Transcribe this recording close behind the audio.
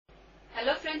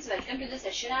Hello friends, welcome to the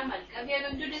session. I am Malika. We are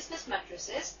going to discuss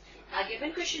matrices. Our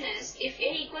given question is, if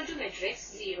A equal to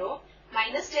matrix 0,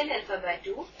 minus 10 alpha by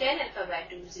 2, 10 alpha by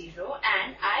 2, 0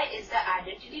 and I is the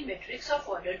identity matrix of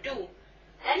order 2,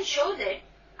 then show that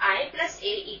I plus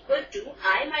A equal to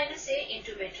I minus A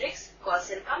into matrix cos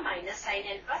alpha minus sin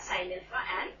alpha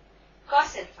and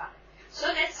cos alpha. So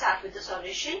let's start with the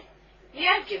solution. We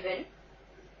are given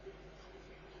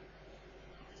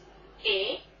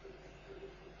A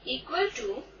equal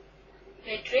to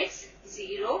matrix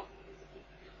 0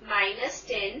 minus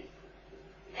 10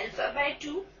 alpha by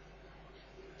 2,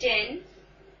 10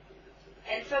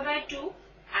 alpha by 2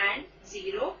 and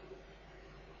 0.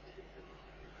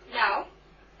 Now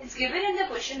it's given in the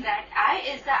question that I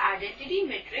is the identity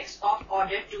matrix of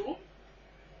order 2.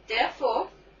 Therefore,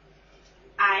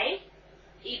 I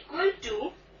equal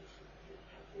to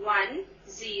 1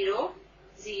 0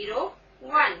 0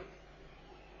 1.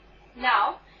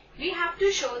 Now we have to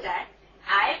show that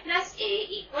I plus A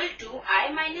equal to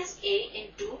I minus A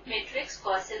into matrix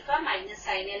cos alpha minus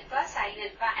sin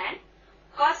alpha and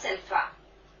cos alpha.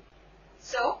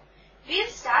 So we'll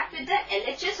start with the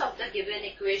LHS of the given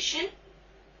equation,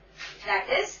 that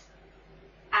is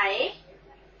I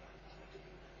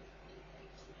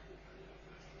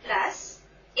plus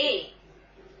A,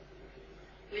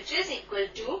 which is equal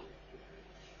to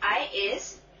I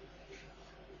is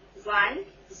 1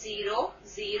 0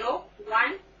 0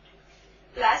 1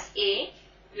 plus A,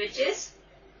 which is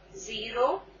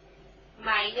 0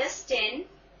 minus 10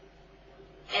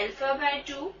 alpha by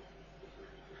 2,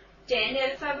 10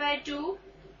 alpha by 2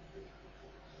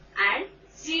 and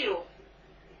 0.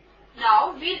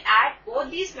 Now we'll add both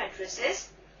these matrices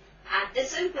and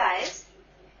this implies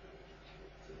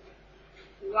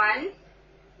 1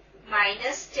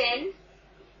 minus 10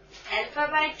 alpha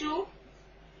by 2,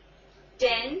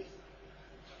 10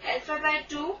 alpha by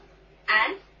 2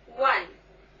 and 1,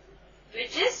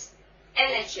 which is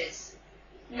LHS.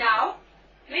 Now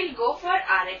we'll go for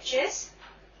RHS.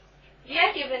 We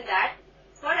are given that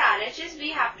for RHS we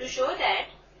have to show that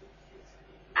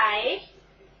I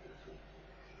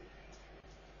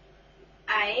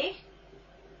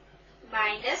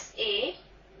minus A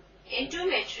into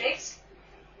matrix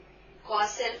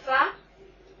cos alpha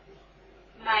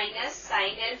minus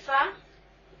sin alpha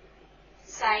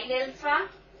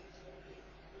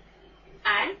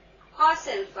and cos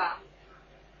alpha.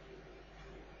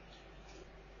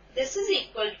 This is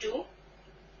equal to,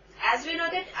 as we know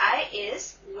that I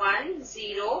is 1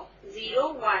 0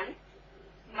 0 1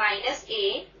 minus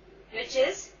A, which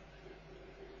is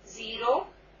 0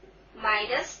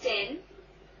 minus 10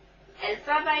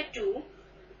 alpha by 2,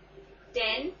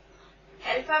 10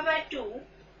 alpha by 2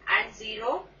 and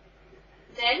 0,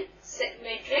 then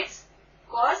matrix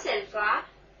cos alpha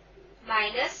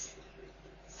minus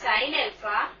sin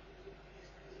alpha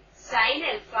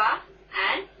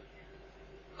and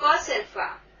cos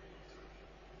alpha.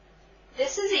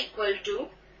 This is equal to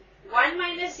 1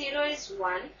 minus 0 is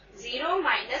 1, 0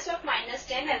 minus of minus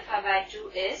 10 alpha by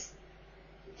 2 is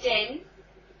 10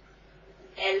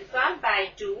 alpha by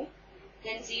 2,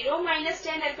 then 0 minus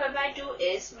 10 alpha by 2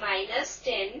 is minus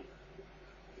 10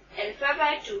 alpha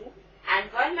by 2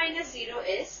 and 1 minus 0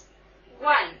 is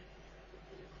 1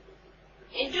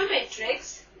 into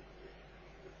matrix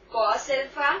cos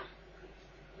alpha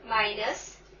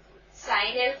minus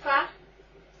sin alpha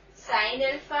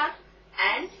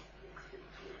and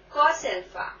cos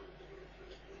alpha.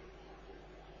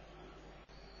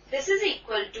 This is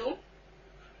equal to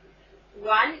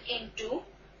 1 into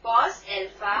cos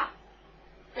alpha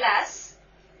plus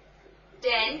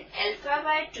 10 alpha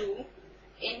by 2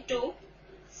 into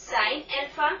sin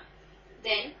alpha,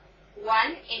 then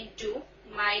 1 into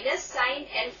minus sin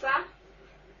alpha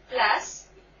plus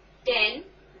 10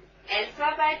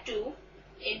 alpha by 2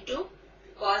 into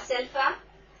cos alpha,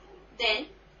 then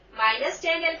minus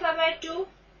 10 alpha by 2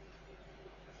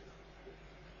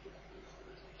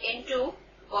 into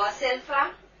cos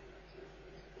alpha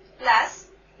plus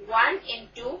 1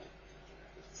 into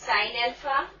sin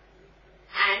alpha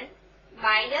and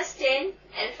minus 10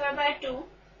 alpha by 2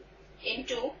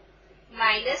 into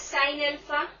minus sin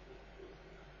alpha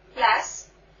plus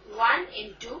 1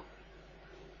 into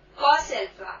cos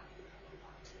alpha.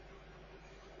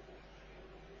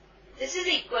 This is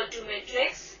equal to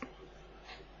matrix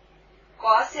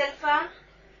cos alpha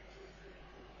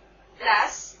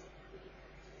plus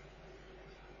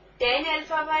 10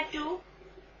 alpha by 2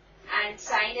 and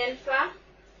sin alpha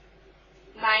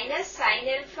minus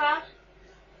sin alpha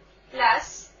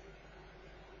plus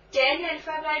 10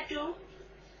 alpha by 2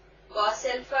 cos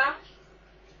alpha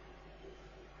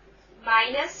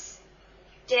minus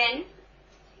 10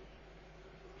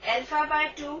 alpha by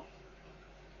 2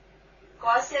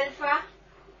 cos alpha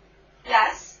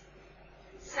plus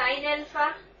sin alpha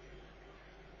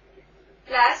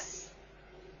plus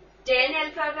tan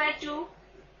alpha by 2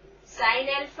 sin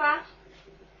alpha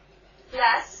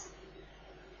plus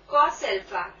cos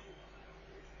alpha.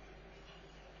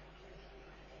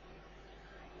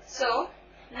 So,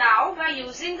 now by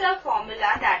using the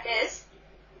formula, that is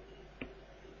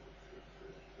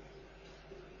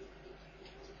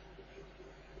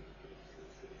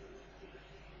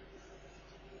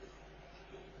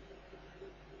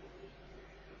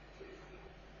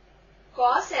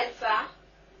cos alpha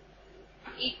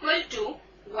equal to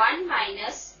 1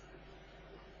 minus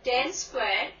tan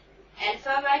square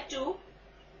alpha by 2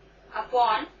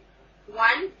 upon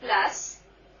 1 plus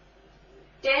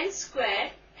tan square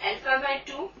alpha by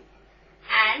 2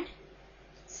 and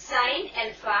sin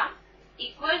alpha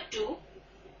equal to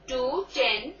 2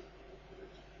 tan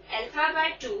alpha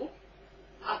by 2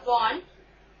 upon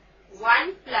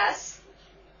 1 plus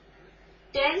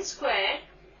tan square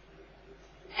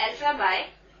alpha by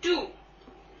 2.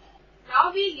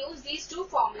 Now we use these two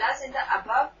formulas in the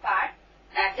above part,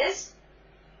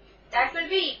 that will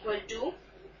be equal to,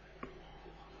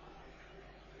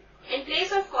 in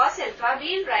place of cos alpha we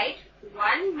will write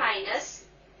 1 minus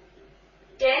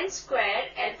tan square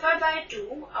alpha by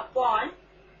 2 upon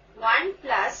 1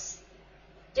 plus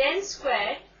tan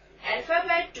square alpha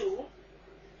by 2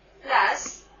 plus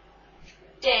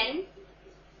tan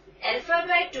alpha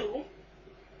by 2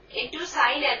 into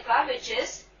sin alpha, which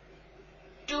is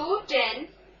 2 tan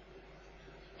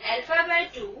alpha by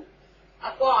 2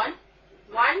 upon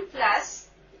 1 plus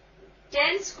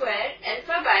tan square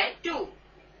alpha by 2.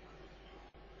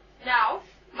 Now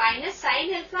minus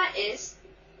sin alpha is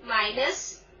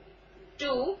minus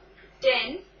 2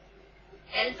 tan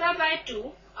alpha by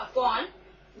 2 upon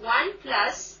 1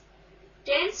 plus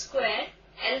tan square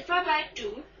alpha by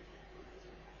 2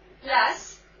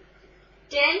 plus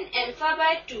tan alpha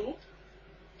by 2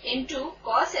 into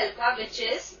cos alpha, which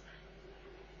is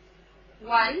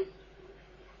 1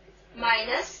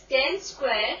 minus tan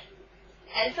square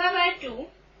alpha by 2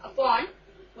 upon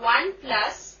 1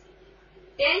 plus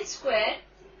tan square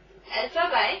alpha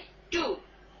by 2.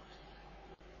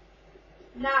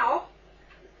 Now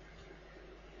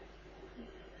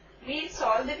we will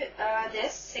solve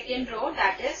this second row,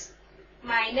 that is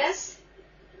minus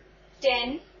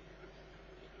tan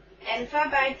alpha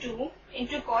by 2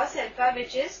 into cos alpha,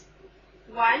 which is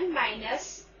 1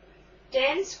 minus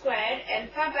tan square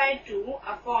alpha by 2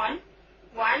 upon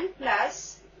 1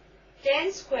 plus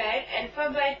tan square alpha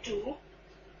by 2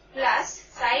 plus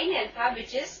sin alpha,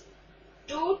 which is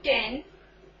 2 tan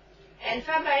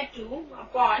alpha by 2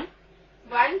 upon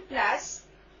 1 plus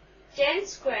tan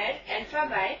square alpha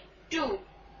by 2.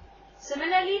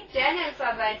 Similarly, tan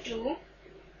alpha by 2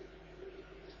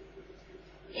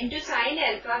 into sin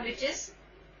alpha, which is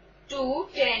 2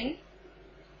 tan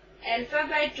alpha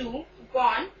by 2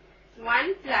 upon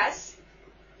 1 plus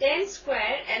tan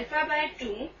square alpha by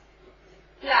 2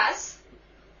 plus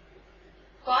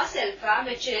cos alpha,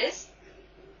 which is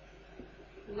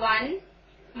 1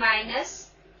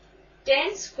 minus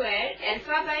tan square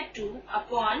alpha by 2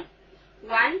 upon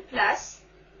 1 plus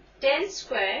tan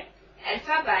square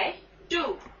alpha by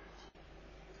 2.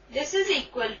 This is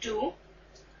equal to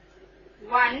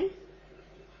 1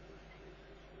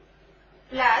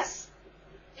 plus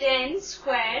tan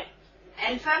square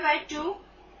alpha by 2,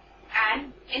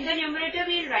 and in the numerator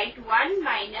we will write 1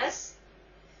 minus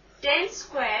tan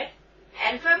square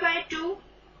alpha by 2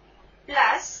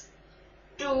 plus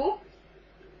 2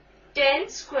 tan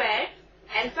square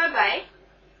alpha by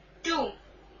 2,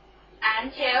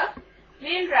 and here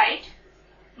we will write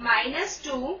minus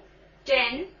 2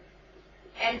 tan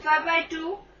alpha by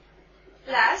 2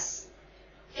 plus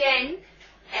tan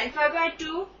alpha by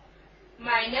 2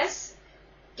 minus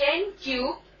tan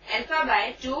cube alpha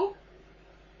by 2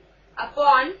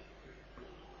 upon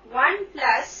 1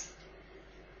 plus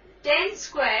tan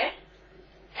square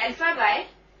alpha by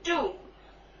 2.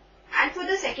 And for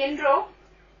the second row,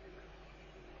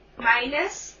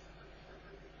 minus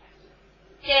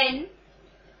tan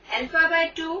alpha by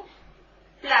 2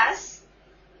 plus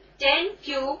tan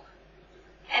cube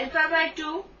alpha by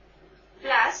 2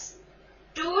 plus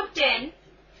 2 tan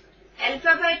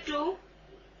alpha by 2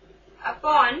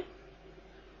 upon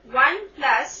 1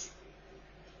 plus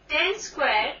tan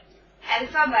square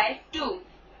alpha by 2,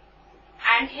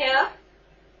 and here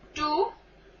 2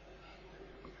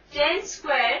 tan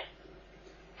square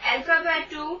alpha by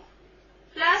 2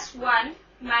 plus 1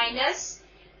 minus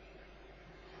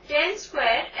tan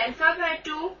square alpha by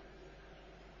 2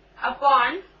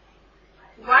 upon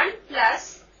 1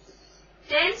 plus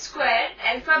square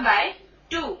alpha by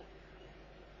 2.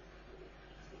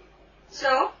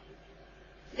 So,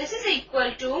 this is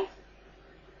equal to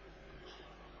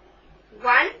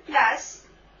 1 plus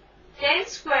 10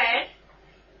 square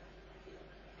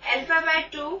alpha by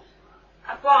 2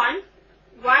 upon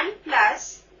 1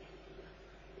 plus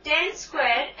 10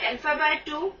 square alpha by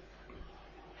 2,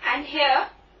 and here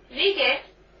we get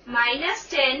minus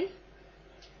 10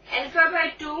 alpha by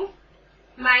 2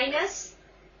 minus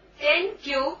 10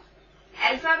 cube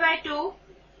alpha by 2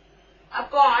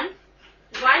 upon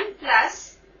 1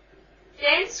 plus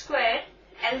 10 square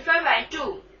alpha by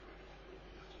 2.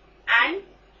 And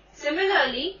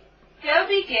similarly, here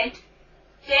we get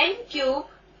 10 cube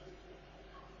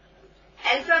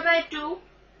alpha by 2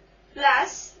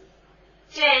 plus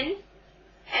 10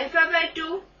 alpha by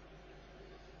 2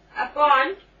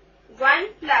 upon 1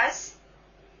 plus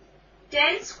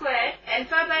 10 square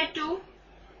alpha by 2,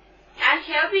 and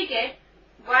here we get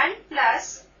 1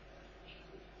 plus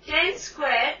 10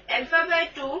 square alpha by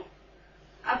 2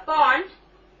 upon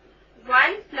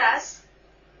 1 plus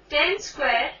 10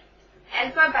 square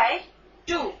alpha by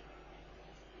 2.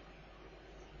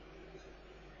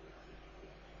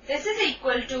 This is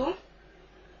equal to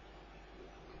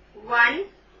 1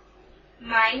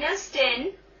 minus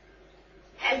 10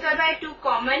 alpha by 2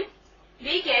 common,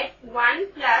 we get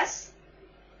 1 plus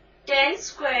 10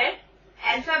 square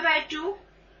alpha by 2,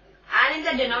 and in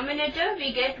the denominator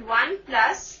we get 1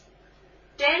 plus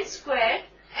 10 square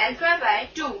alpha by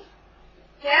 2.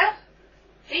 Here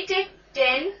we take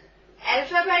 10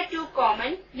 alpha by 2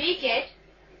 common, we get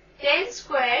 10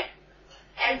 square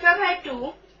alpha by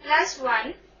 2 plus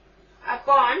 1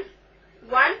 upon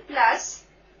 1 plus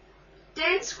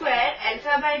 10 square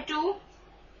alpha by 2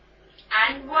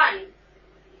 and 1.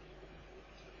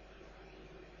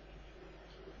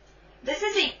 This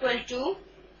is equal to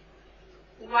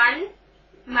 1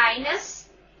 minus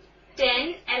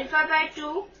 10 alpha by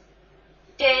 2,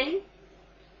 10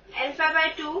 alpha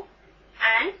by 2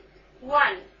 and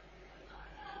 1.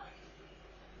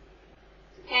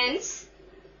 Hence,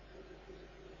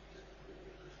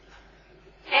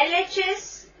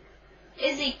 LHS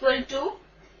is equal to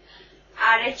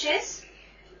RHS.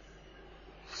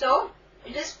 So,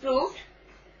 it is proved.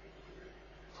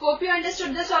 Hope you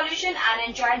understood the solution and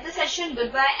enjoyed the session.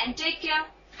 Goodbye and take care.